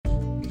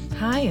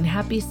Hi, and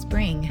happy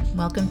spring.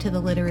 Welcome to the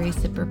Literary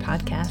Sipper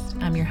podcast.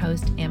 I'm your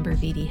host, Amber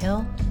Vitti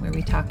Hill, where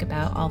we talk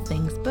about all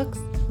things books,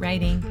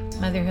 writing,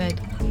 motherhood,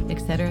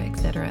 etc.,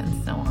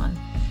 and so on.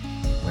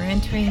 We're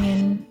entering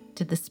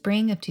into the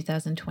spring of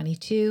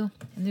 2022,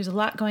 and there's a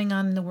lot going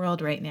on in the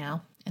world right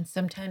now. And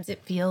sometimes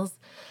it feels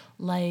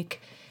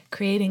like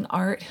creating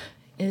art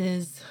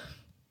is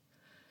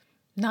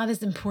not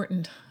as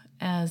important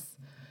as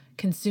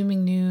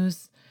consuming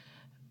news,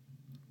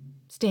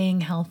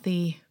 staying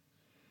healthy,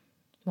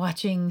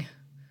 watching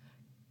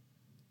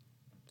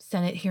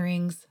Senate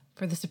hearings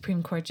for the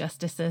Supreme Court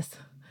justices,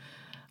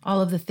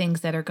 all of the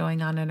things that are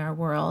going on in our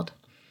world.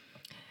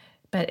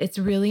 But it's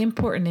really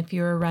important if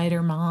you're a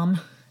writer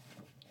mom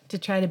to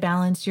try to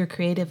balance your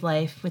creative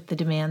life with the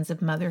demands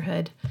of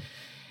motherhood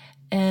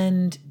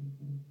and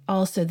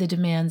also the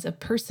demands of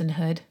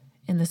personhood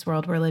in this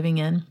world we're living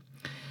in.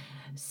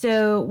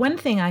 So one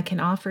thing I can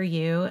offer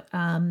you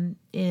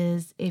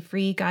is a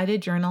free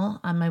guided journal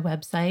on my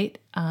website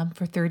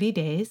for 30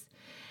 days.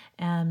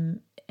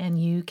 And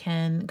you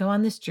can go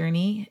on this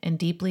journey and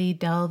deeply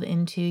delve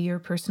into your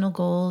personal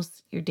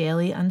goals, your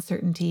daily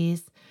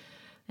uncertainties,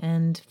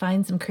 and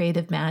find some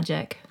creative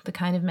magic, the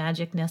kind of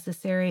magic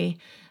necessary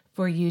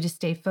for you to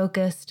stay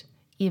focused,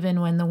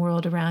 even when the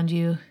world around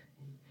you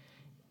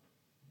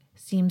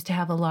seems to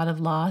have a lot of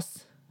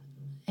loss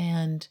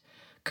and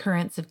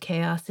currents of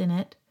chaos in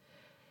it.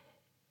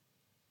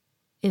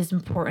 It is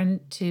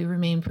important to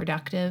remain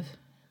productive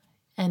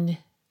and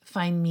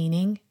find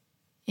meaning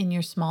in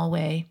your small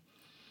way.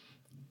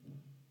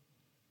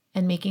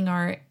 And making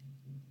art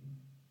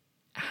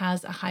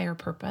has a higher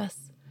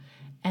purpose,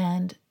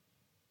 and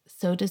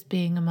so does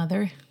being a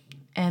mother,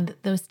 and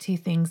those two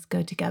things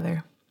go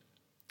together.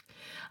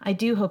 I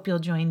do hope you'll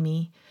join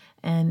me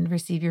and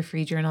receive your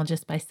free journal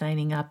just by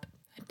signing up.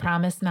 I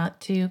promise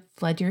not to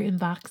flood your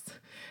inbox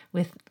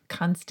with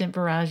constant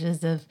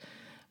barrages of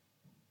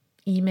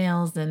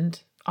emails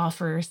and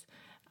offers.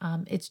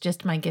 It's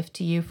just my gift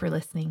to you for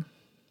listening.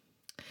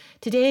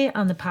 Today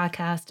on the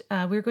podcast,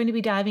 we're going to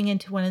be diving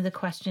into one of the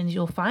questions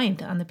you'll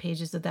find on the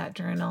pages of that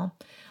journal.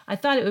 I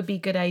thought it would be a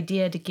good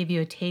idea to give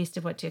you a taste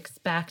of what to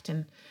expect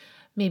and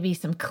maybe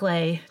some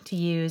clay to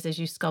use as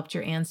you sculpt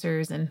your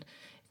answers and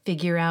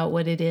figure out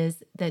what it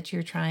is that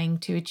you're trying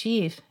to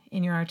achieve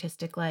in your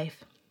artistic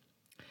life.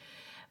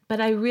 But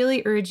I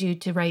really urge you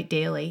to write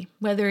daily,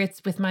 whether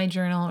it's with my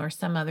journal or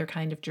some other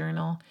kind of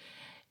journal.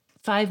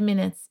 5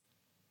 minutes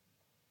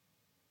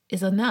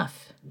is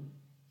enough.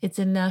 It's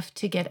enough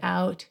to get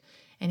out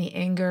any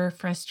anger,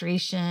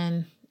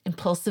 frustration,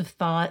 impulsive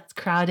thoughts,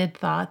 crowded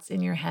thoughts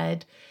in your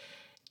head.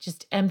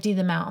 Just empty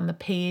them out on the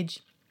page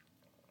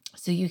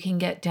so you can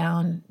get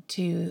down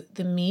to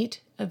the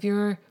meat of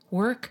your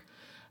work,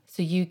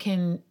 so you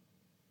can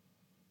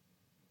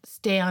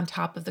stay on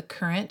top of the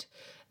current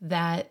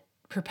that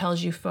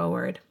propels you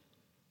forward.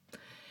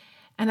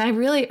 And I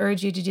really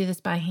urge you to do this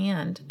by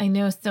hand. I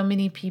know so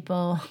many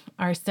people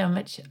are so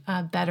much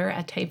better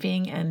at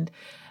typing and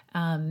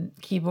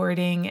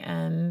keyboarding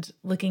and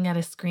looking at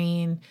a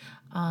screen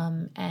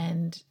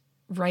and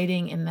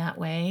writing in that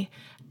way.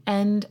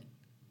 And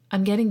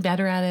I'm getting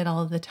better at it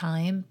all the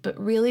time. But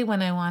really,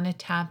 when I want to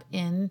tap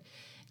in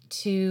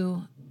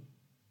to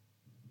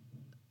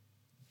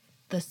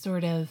the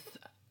sort of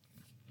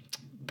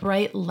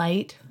bright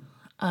light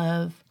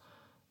of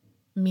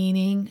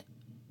meaning,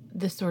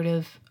 the sort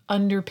of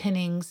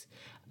underpinnings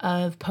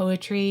of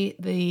poetry,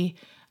 the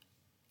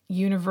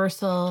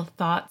universal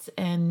thoughts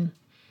and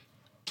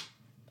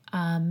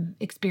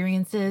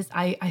experiences,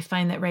 I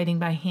find that writing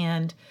by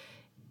hand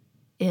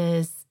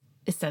is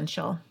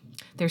essential.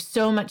 There's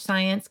so much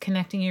science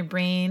connecting your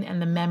brain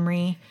and the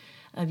memory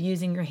of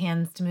using your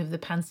hands to move the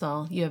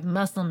pencil. You have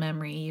muscle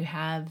memory, you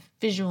have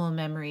visual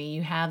memory,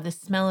 you have the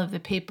smell of the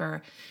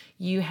paper,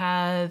 you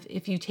have,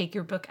 if you take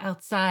your book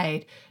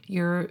outside,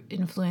 you're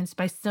influenced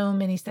by so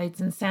many sights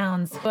and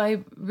sounds. So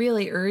I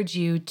really urge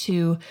you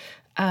to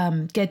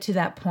get to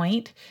that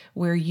point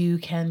where you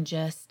can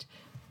just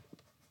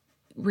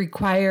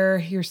require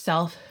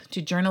yourself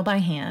to journal by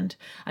hand.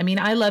 I mean,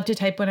 I love to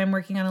type when I'm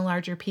working on a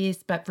larger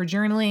piece, but for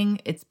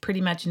journaling, it's pretty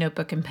much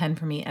notebook and pen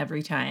for me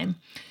every time.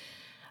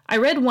 I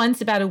read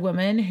once about a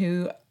woman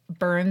who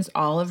burns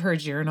all of her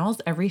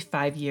journals every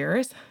 5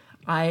 years.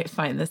 I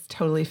find this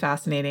totally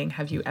fascinating.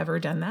 Have you ever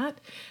done that?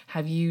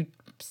 Have you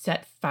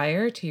set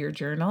fire to your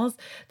journals?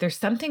 There's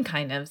something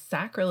kind of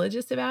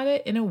sacrilegious about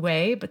it in a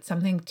way, but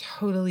something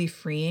totally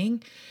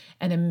freeing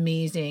and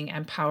amazing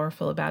and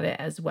powerful about it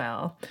as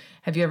well.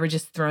 Have you ever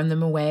just thrown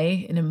them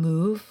away in a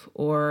move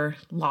or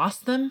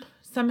lost them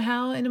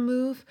somehow in a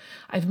move?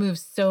 I've moved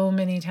so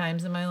many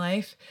times in my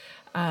life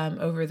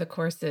over the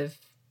course of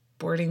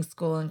boarding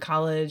school and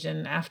college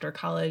and after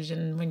college,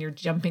 and when you're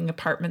jumping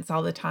apartments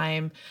all the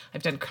time.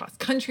 I've done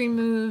cross-country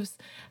moves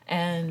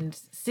and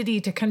city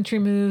to country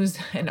moves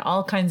and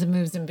all kinds of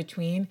moves in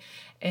between.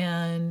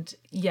 And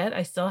yet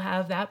I still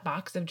have that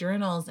box of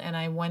journals, and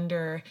I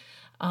wonder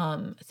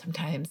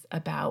sometimes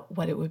about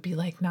what it would be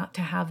like not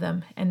to have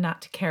them and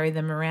not to carry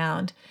them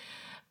around.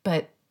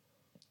 But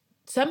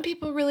some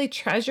people really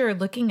treasure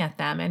looking at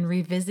them and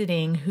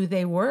revisiting who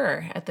they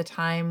were at the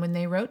time when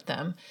they wrote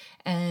them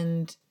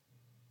and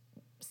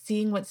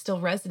seeing what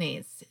still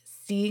resonates,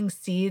 seeing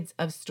seeds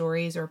of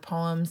stories or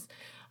poems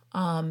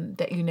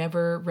that you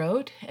never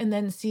wrote, and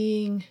then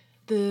seeing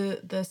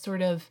the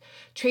sort of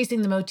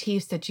tracing the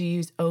motifs that you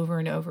use over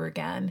and over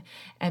again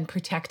and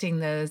protecting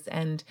those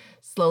and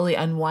slowly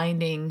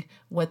unwinding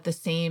what the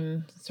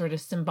same sort of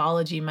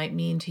symbology might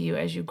mean to you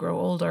as you grow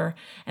older.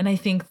 And I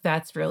think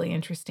that's really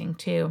interesting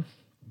too.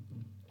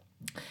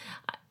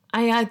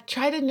 I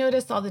try to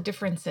notice all the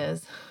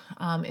differences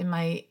in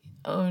my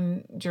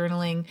own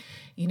journaling,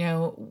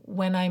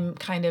 when I'm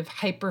kind of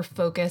hyper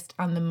focused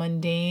on the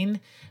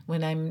mundane,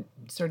 when I'm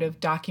sort of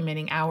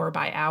documenting hour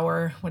by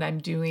hour what I'm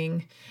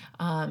doing,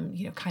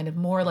 kind of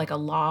more like a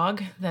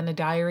log than a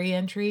diary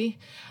entry.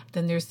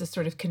 Then there's this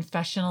sort of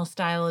confessional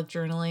style of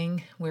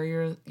journaling where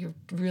you're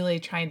really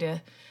trying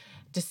to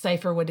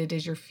decipher what it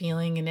is you're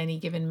feeling in any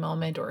given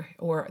moment,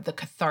 or the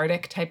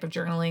cathartic type of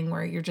journaling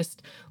where you're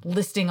just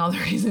listing all the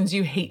reasons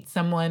you hate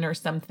someone or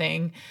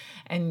something,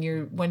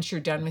 and once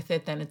you're done with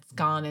it, then it's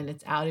gone and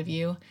it's out of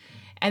you.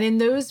 And in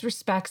those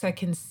respects, I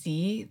can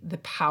see the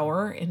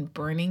power in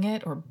burning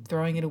it or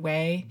throwing it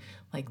away.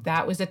 Like,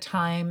 that was a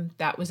time,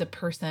 that was a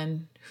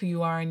person who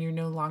you are, and you're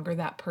no longer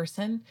that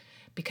person,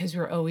 because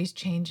we're always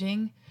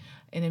changing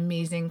in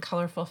amazing,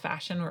 colorful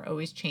fashion. We're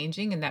always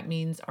changing, and that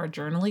means our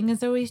journaling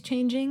is always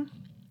changing.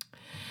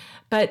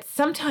 But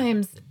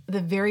sometimes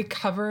the very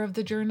cover of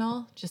the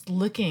journal, just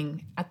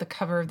looking at the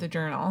cover of the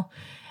journal,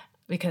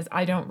 because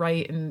I don't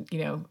write in,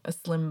 a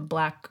slim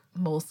black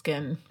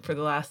moleskin for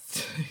the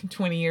last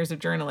 20 years of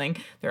journaling.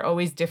 They're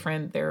always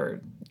different. They're,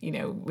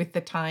 with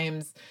the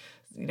times,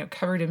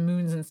 covered in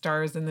moons and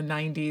stars in the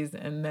 90s.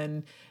 And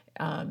then,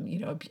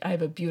 I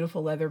have a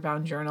beautiful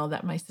leather-bound journal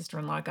that my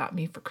sister-in-law got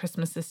me for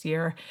Christmas this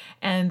year.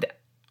 And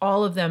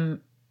all of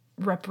them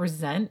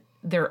represent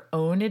their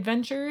own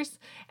adventures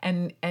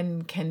and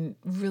can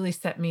really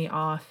set me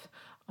off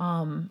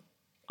on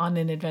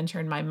an adventure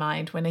in my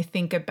mind when I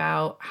think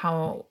about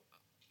how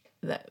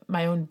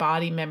my own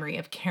body memory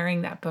of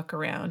carrying that book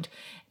around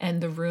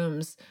and the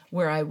rooms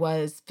where I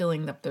was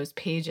filling up those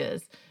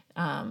pages,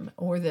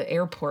 or the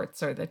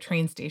airports or the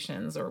train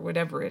stations or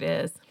whatever it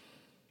is.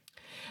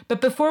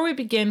 But before we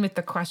begin with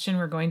the question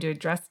we're going to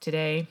address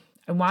today,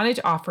 I wanted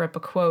to offer up a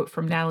quote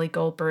from Natalie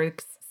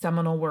Goldberg's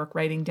seminal work,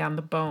 Writing Down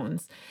the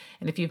Bones.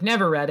 And if you've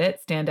never read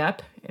it, stand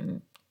up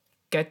and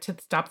get to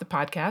stop the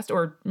podcast,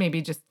 or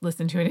maybe just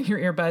listen to it in your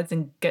earbuds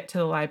and get to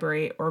the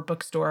library or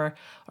bookstore,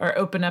 or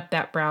open up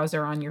that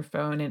browser on your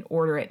phone and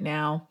order it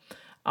now.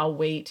 I'll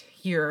wait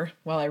here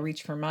while I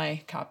reach for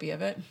my copy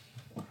of it.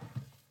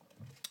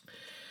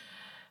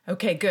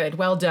 Okay, good.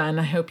 Well done.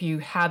 I hope you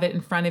have it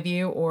in front of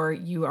you, or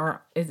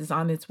it is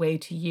on its way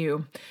to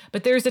you.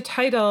 But there's a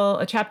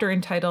chapter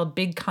entitled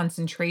Big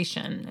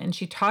Concentration, and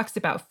she talks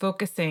about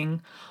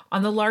focusing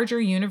on the larger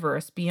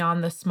universe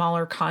beyond the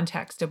smaller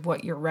context of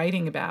what you're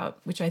writing about,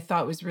 which I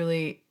thought was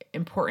really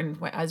important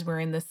as we're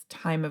in this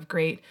time of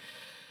great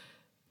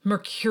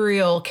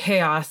mercurial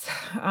chaos.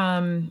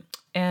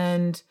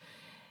 And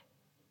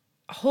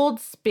hold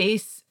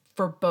space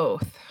for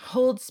both.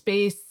 Hold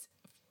space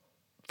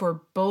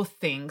for both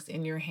things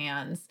in your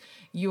hands.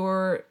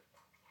 Your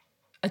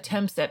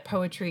attempts at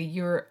poetry,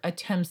 your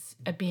attempts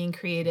at being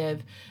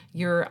creative,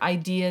 your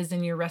ideas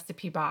in your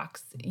recipe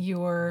box,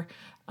 your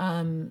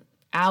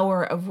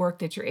hour of work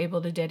that you're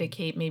able to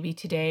dedicate maybe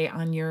today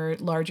on your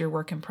larger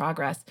work in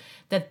progress,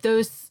 that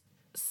those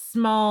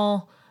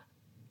small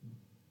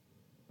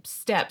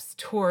steps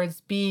towards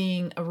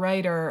being a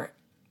writer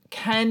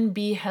can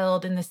be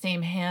held in the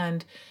same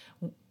hand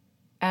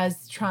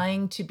as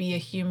trying to be a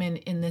human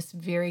in this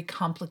very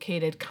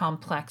complicated,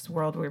 complex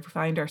world we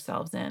find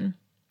ourselves in.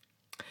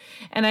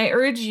 And I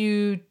urge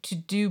you to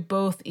do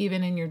both,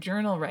 even in your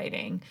journal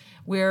writing,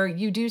 where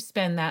you do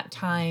spend that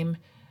time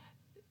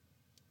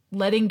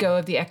letting go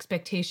of the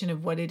expectation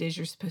of what it is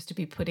you're supposed to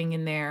be putting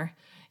in there.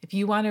 If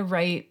you want to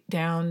write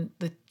down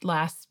the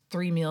last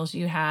 3 meals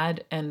you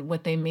had and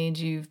what they made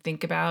you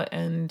think about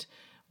and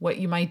what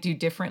you might do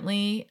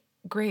differently,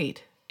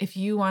 great. If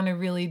you want to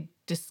really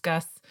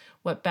discuss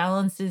what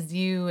balances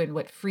you and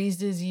what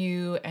freezes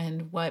you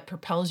and what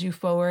propels you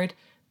forward,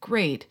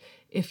 great.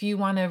 If you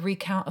want to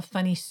recount a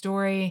funny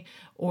story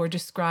or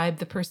describe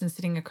the person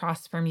sitting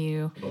across from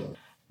you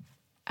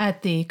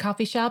at the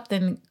coffee shop,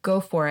 then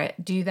go for it.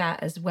 Do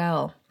that as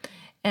well.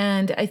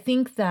 And I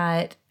think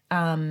that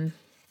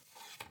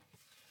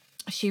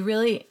she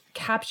really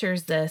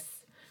captures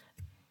this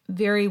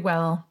very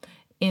well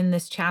in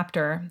this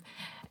chapter,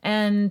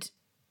 and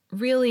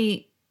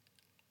really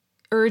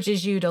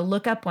urges you to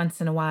look up once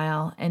in a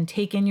while and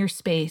take in your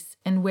space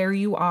and where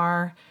you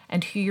are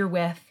and who you're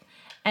with,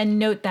 and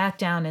note that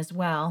down as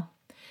well.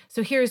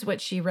 So here's what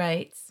she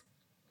writes.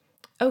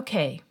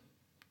 Okay,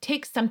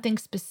 take something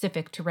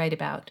specific to write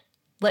about.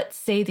 Let's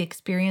say the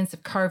experience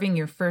of carving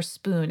your first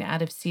spoon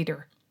out of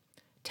cedar.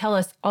 Tell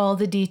us all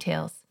the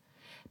details.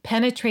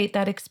 Penetrate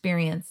that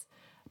experience,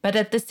 but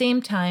at the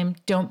same time,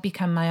 don't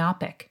become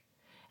myopic.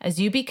 As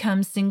you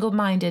become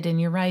single-minded in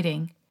your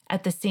writing,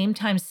 at the same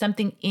time,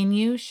 something in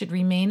you should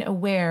remain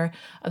aware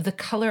of the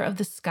color of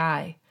the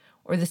sky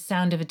or the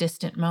sound of a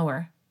distant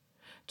mower.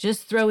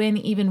 Just throw in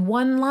even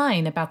one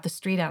line about the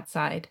street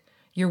outside,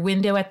 your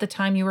window at the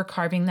time you were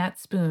carving that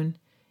spoon.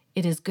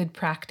 It is good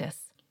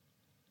practice.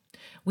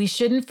 We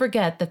shouldn't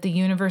forget that the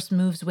universe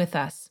moves with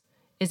us,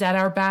 is at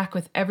our back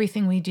with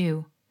everything we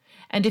do.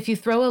 And if you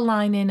throw a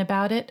line in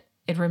about it,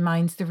 it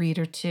reminds the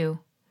reader too,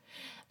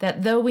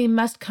 that though we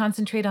must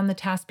concentrate on the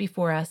task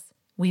before us,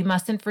 we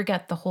mustn't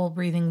forget the whole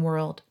breathing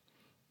world.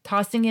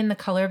 Tossing in the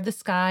color of the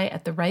sky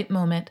at the right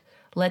moment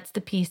lets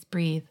the piece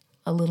breathe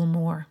a little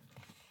more.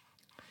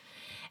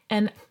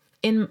 And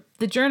in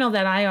the journal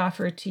that I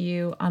offer to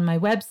you on my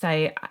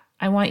website,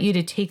 I want you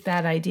to take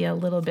that idea a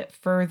little bit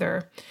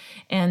further.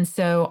 And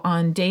so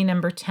on day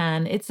number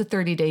 10, it's a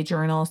 30-day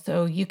journal,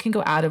 so you can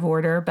go out of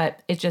order,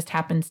 but it just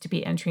happens to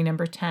be entry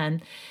number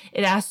 10.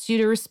 It asks you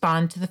to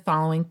respond to the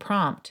following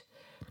prompt.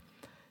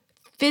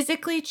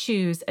 Physically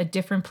choose a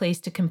different place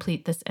to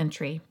complete this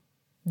entry.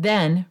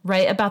 Then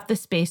write about the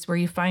space where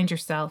you find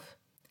yourself.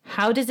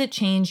 How does it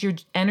change your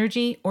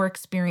energy or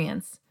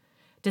experience?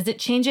 Does it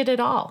change it at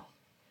all?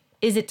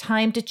 Is it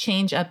time to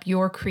change up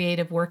your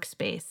creative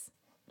workspace?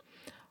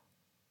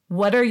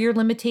 What are your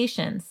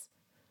limitations?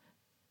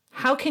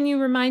 How can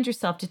you remind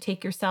yourself to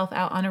take yourself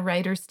out on a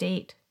writer's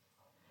date?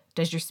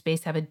 Does your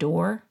space have a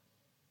door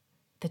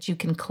that you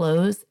can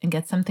close and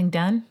get something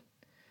done?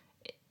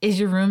 Is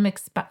your room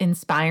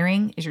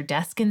inspiring? Is your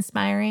desk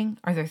inspiring?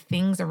 Are there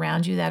things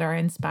around you that are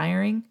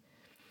inspiring?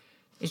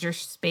 Is your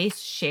space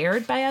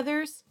shared by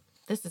others?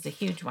 This is a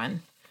huge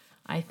one,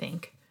 I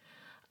think.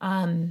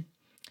 And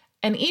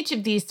each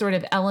of these sort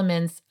of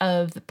elements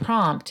of the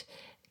prompt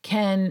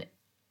can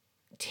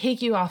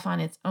take you off on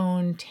its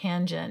own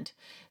tangent.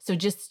 So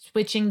just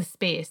switching the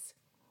space,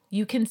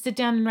 you can sit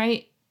down and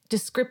write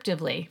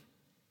descriptively.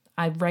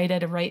 I write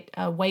at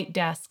a white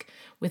desk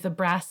with a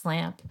brass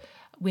lamp,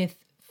 with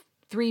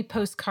 3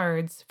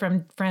 postcards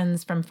from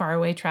friends from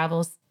faraway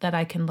travels that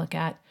I can look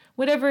at,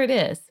 whatever it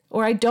is.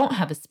 Or I don't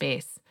have a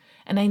space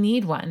and I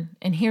need one,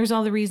 and here's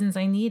all the reasons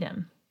I need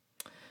them.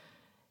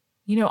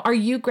 You know, are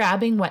you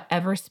grabbing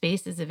whatever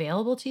space is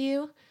available to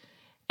you?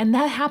 And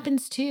that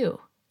happens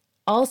too.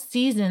 All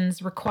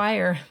seasons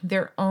require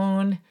their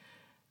own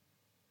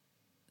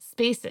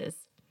spaces.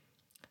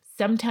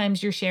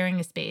 Sometimes you're sharing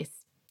a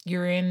space.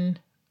 You're in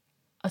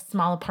a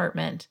small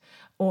apartment,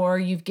 or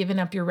you've given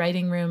up your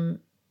writing room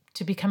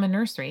to become a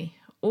nursery,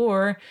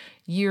 or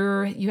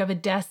you have a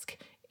desk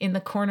in the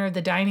corner of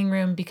the dining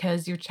room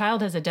because your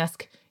child has a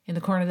desk in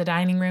the corner of the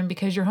dining room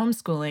because you're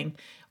homeschooling,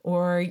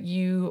 or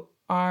you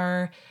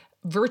are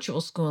virtual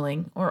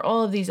schooling, or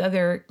all of these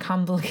other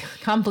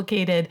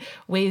complicated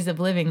ways of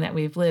living that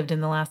we've lived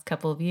in the last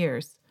couple of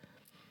years.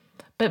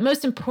 But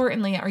most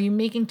importantly, are you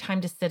making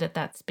time to sit at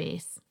that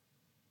space?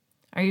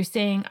 Are you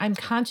saying, I'm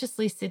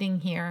consciously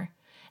sitting here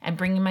and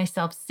bringing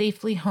myself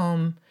safely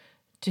home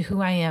to who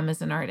I am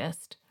as an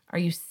artist? Are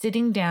you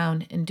sitting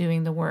down and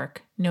doing the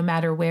work, no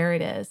matter where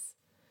it is?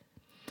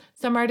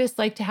 Some artists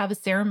like to have a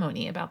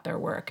ceremony about their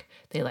work.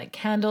 They light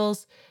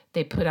candles,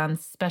 they put on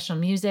special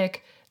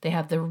music, they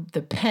have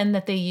the pen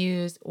that they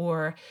use,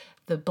 or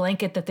the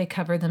blanket that they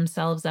cover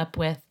themselves up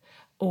with,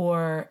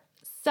 or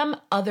some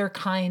other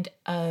kind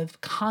of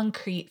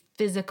concrete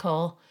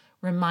physical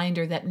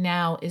reminder that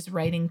now is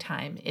writing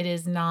time. It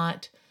is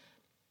not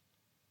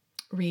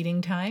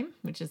reading time,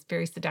 which is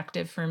very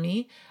seductive for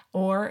me,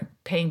 or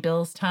paying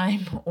bills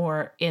time,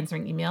 or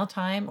answering email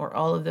time, or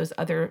all of those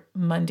other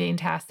mundane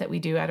tasks that we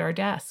do at our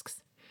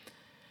desks.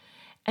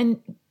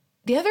 And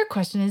the other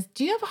question is,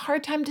 do you have a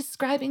hard time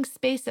describing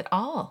space at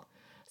all?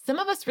 Some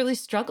of us really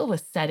struggle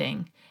with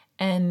setting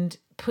and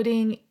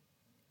putting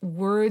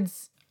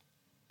words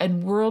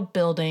and world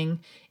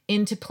building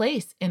into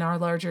place in our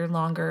larger,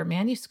 longer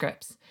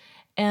manuscripts.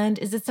 And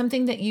is it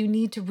something that you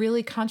need to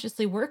really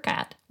consciously work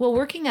at? Well,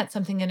 working at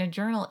something in a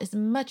journal is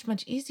much,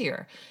 much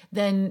easier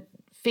than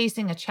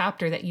facing a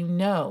chapter that you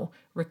know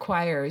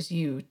requires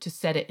you to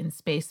set it in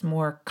space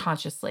more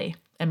consciously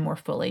and more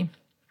fully.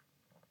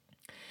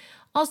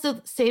 Also,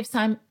 save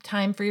some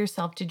time for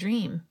yourself to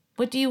dream.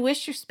 What do you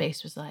wish your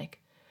space was like?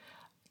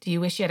 Do you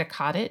wish you had a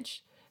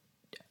cottage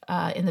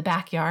in the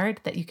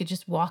backyard that you could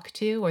just walk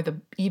to, or the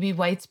E.B.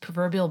 White's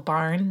proverbial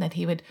barn that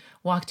he would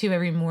walk to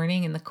every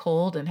morning in the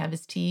cold and have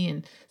his tea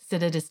and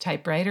sit at his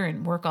typewriter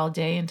and work all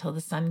day until the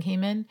sun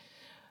came in?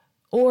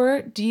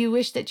 Or do you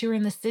wish that you were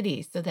in the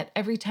city so that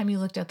every time you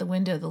looked out the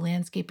window, the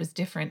landscape was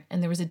different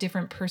and there was a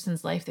different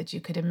person's life that you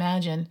could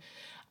imagine,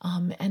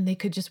 and they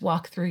could just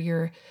walk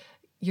through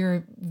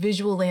your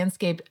visual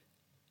landscape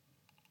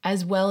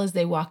as well as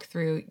they walk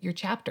through your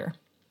chapter?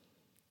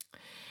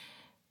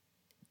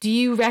 Do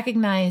you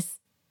recognize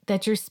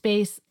that your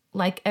space,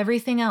 like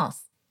everything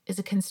else, is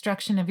a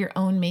construction of your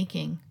own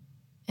making,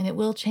 and it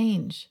will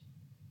change,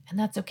 and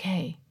that's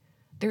okay.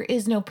 There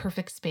is no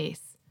perfect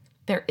space.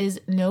 There is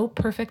no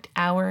perfect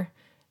hour.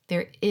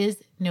 There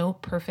is no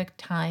perfect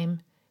time.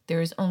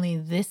 There is only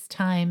this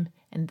time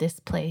and this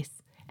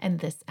place and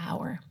this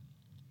hour.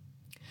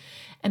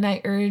 And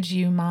I urge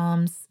you,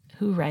 moms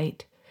who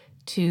write,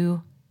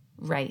 to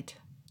write.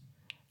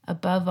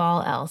 Above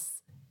all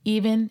else,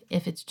 even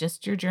if it's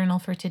just your journal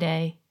for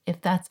today,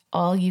 if that's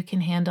all you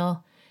can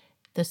handle,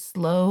 the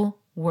slow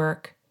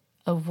work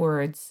of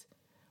words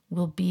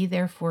will be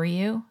there for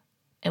you.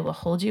 It will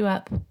hold you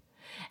up.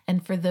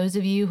 And for those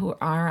of you who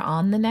are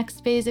on the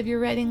next phase of your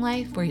writing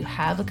life, where you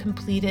have a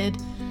completed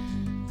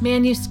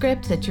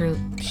manuscript that you're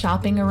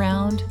shopping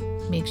around,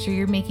 make sure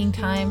you're making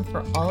time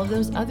for all of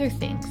those other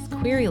things,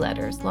 query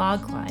letters,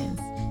 log lines,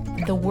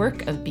 the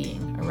work of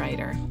being a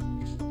writer.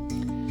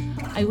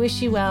 I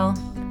wish you well.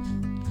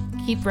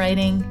 Keep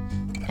writing,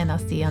 and I'll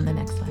see you on the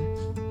next one.